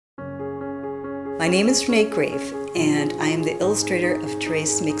My name is Renée Graef, and I am the illustrator of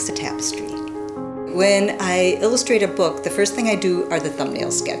Thérèse Makes a Tapestry. When I illustrate a book, the first thing I do are the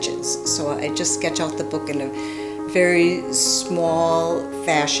thumbnail sketches. So I just sketch out the book in a very small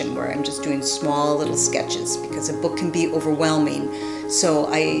fashion where I'm just doing small little sketches because a book can be overwhelming. So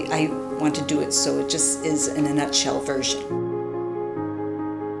I want to do it so it just is in a nutshell version.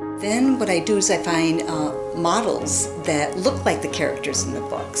 Then what I do is I find models that look like the characters in the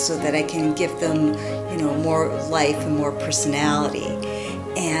book so that I can give them, more life and more personality.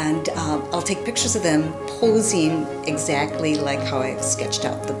 And I'll take pictures of them posing exactly like how I've sketched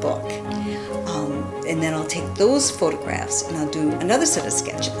out the book. And then I'll take those photographs and I'll do another set of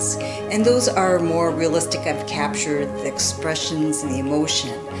sketches. And those are more realistic. I've captured the expressions and the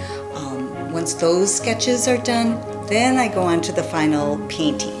emotion. Once those sketches are done, then I go on to the final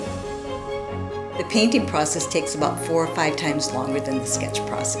painting. The painting process takes about 4 or 5 times longer than the sketch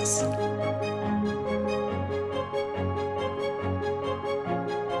process.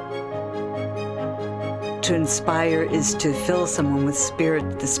 To inspire is to fill someone with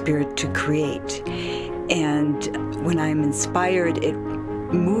spirit, the spirit to create. And when I'm inspired, it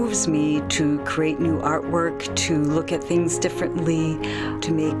moves me to create new artwork, to look at things differently,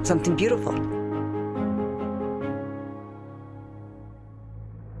 to make something beautiful.